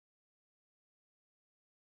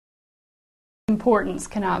Importance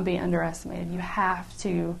cannot be underestimated. You have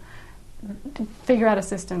to figure out a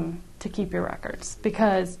system to keep your records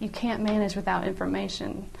because you can't manage without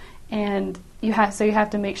information. And you have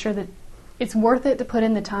to make sure that it's worth it to put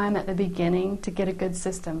in the time at the beginning to get a good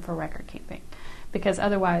system for record keeping, because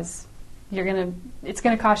otherwise it's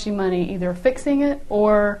going to cost you money either fixing it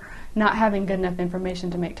or not having good enough information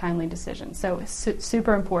to make timely decisions. So it's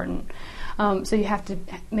super important. So you have to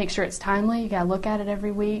make sure it's timely. You got to look at it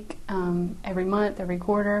every week, every month, every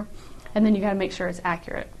quarter, and then you got to make sure it's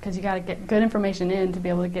accurate because you got to get good information in to be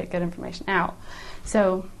able to get good information out.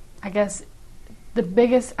 So I guess the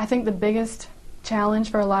biggest challenge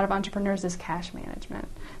for a lot of entrepreneurs is cash management.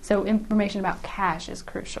 So information about cash is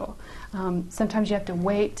crucial. Sometimes you have to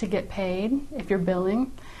wait to get paid if you're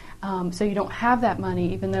billing, so you don't have that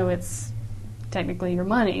money even though it's technically your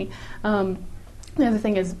money. The other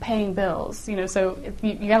thing is paying bills. So if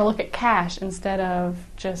you got to look at cash instead of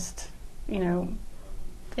just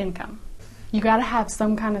income. You got to have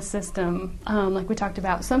some kind of system, like we talked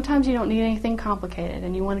about. Sometimes you don't need anything complicated,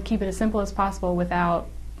 and you want to keep it as simple as possible without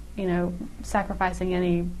sacrificing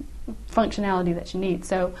any functionality that you need.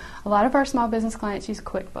 So a lot of our small business clients use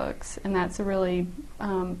QuickBooks, and that's a really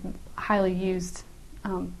highly used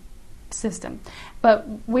system. But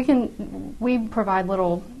we provide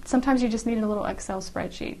sometimes you just need a little Excel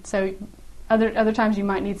spreadsheet. So other times you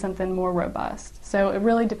might need something more robust. So it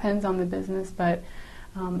really depends on the business, but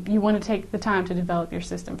you want to take the time to develop your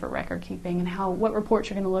system for record keeping and what reports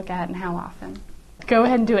you're going to look at and how often. Go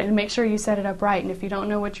ahead and do it and make sure you set it up right. And if you don't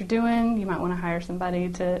know what you're doing, you might want to hire somebody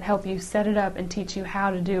to help you set it up and teach you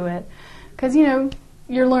how to do it. Because,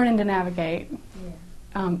 you're learning to navigate,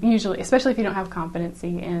 usually, especially if you don't have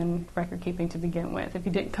competency in record keeping to begin with, if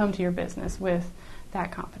you didn't come to your business with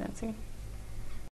that competency.